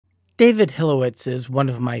David Hilowitz is one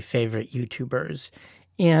of my favorite YouTubers,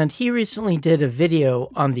 and he recently did a video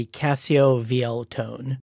on the Casio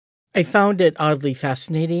VL-Tone. I found it oddly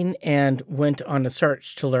fascinating and went on a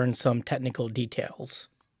search to learn some technical details.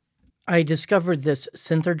 I discovered this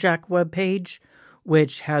Syntherjack webpage,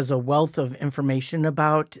 which has a wealth of information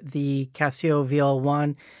about the Casio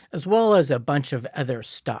VL-1, as well as a bunch of other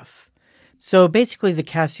stuff. So basically the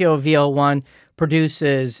Casio VL-1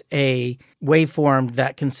 produces a waveform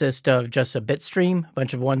that consists of just a bit stream, a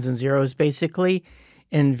bunch of ones and zeros basically,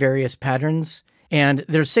 in various patterns. And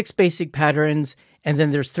there's 6 basic patterns, and then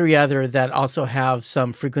there's 3 other that also have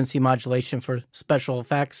some frequency modulation for special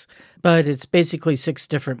effects. But it's basically 6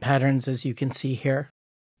 different patterns, as you can see here.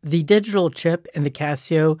 The digital chip in the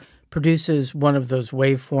Casio produces one of those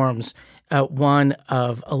waveforms at one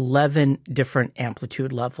of 11 different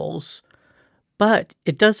amplitude levels. But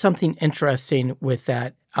it does something interesting with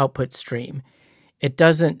that output stream. It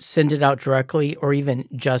doesn't send it out directly or even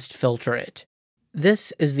just filter it.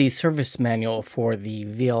 This is the service manual for the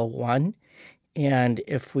VL-1. And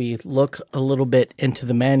if we look a little bit into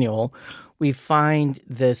the manual, we find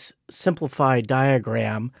this simplified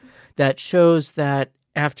diagram that shows that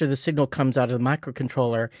after the signal comes out of the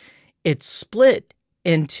microcontroller, it's split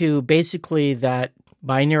into basically that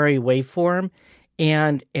binary waveform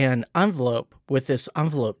and an envelope with this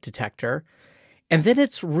envelope detector. And then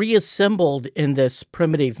it's reassembled in this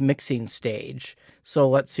primitive mixing stage. So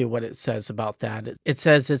let's see what it says about that. It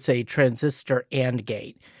says it's a transistor AND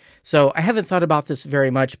gate. So I haven't thought about this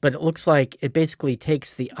very much, but it looks like it basically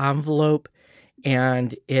takes the envelope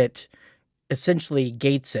and it essentially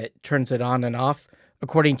gates it, turns it on and off,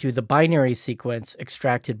 according to the binary sequence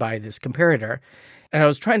extracted by this comparator. And I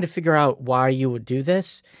was trying to figure out why you would do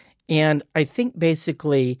this. And I think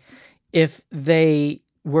basically if they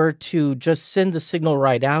were to just send the signal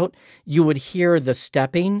right out, you would hear the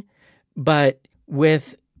stepping. But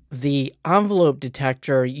with the envelope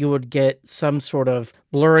detector, you would get some sort of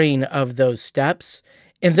blurring of those steps.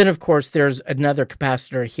 And then, of course, there's another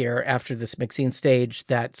capacitor here after this mixing stage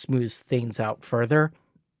that smooths things out further.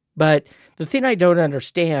 But the thing I don't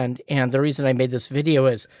understand, and the reason I made this video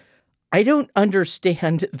is, I don't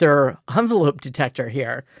understand their envelope detector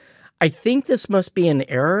here. I think this must be an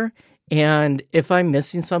error, and if I'm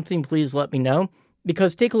missing something, please let me know.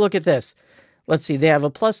 Because take a look at this. Let's see, they have a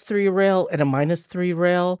 +3 rail and a -3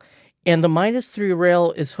 rail, and the -3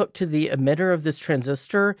 rail is hooked to the emitter of this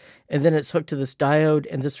transistor, and then it's hooked to this diode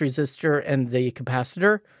and this resistor and the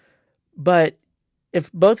capacitor. But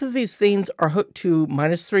if both of these things are hooked to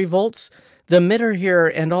 -3 volts, the emitter here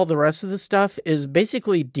and all the rest of the stuff is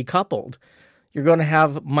basically decoupled. You're going to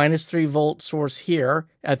have -3 volt source here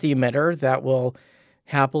at the emitter that will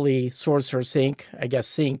happily source or sync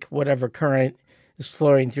whatever current is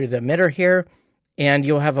flowing through the emitter here. And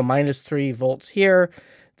you'll have a -3 volts here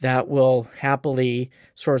that will happily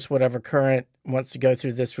source whatever current wants to go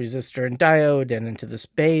through this resistor and diode and into this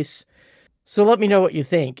base. So let me know what you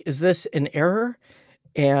think. Is this an error?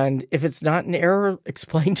 And if it's not an error,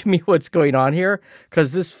 explain to me what's going on here,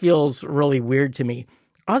 because this feels really weird to me.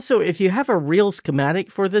 Also, if you have a real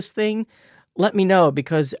schematic for this thing, let me know,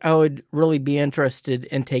 because I would really be interested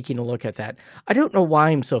in taking a look at that. I don't know why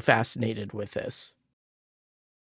I'm so fascinated with this.